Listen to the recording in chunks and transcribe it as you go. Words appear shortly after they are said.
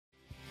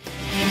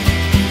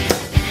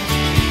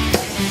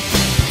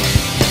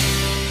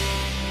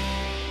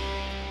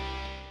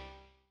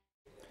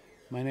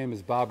My name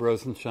is Bob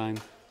Rosenschein.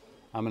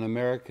 I'm an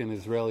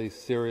American-Israeli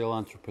serial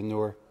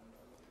entrepreneur.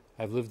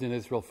 I've lived in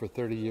Israel for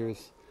 30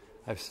 years.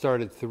 I've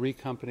started 3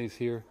 companies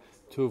here,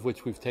 2 of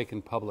which we've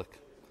taken public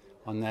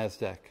on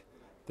NASDAQ.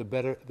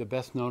 The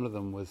best known of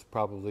them was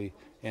probably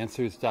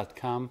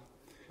Answers.com,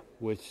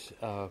 which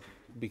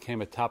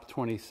became a top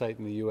 20 site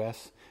in the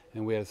US,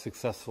 and we had a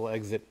successful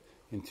exit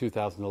in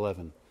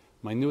 2011.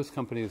 My newest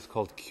company is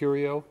called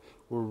Curiyo.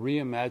 We're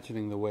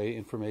reimagining the way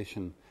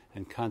information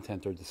and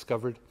content are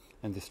discovered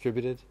and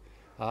distributed,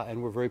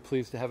 and we're very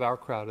pleased to have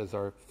OurCrowd as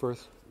our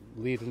first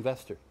lead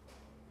investor.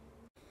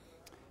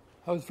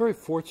 I was very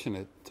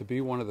fortunate to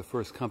be one of the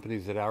first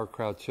companies that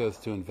OurCrowd chose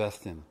to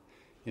invest in.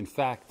 In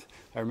fact,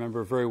 I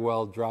remember very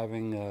well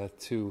driving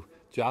to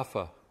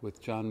Jaffa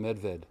with John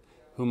Medved,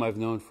 whom I've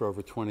known for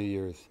over 20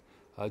 years.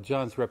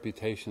 John's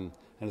reputation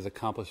and his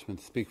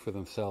accomplishments speak for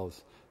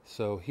themselves.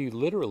 So he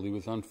literally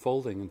was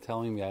unfolding and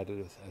telling me I had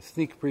a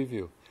sneak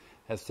preview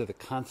as to the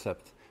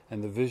concept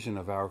and the vision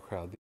of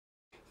OurCrowd.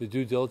 The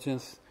due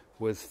diligence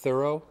was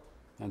thorough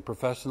and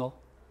professional,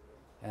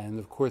 and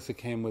of course it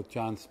came with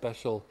John's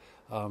special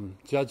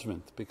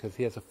judgment, because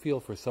he has a feel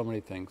for so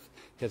many things.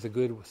 He has a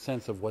good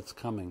sense of what's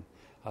coming.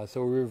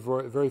 So we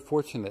were very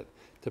fortunate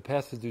to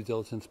pass the due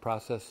diligence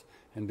process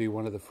and be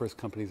one of the first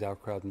companies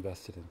OurCrowd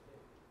invested in.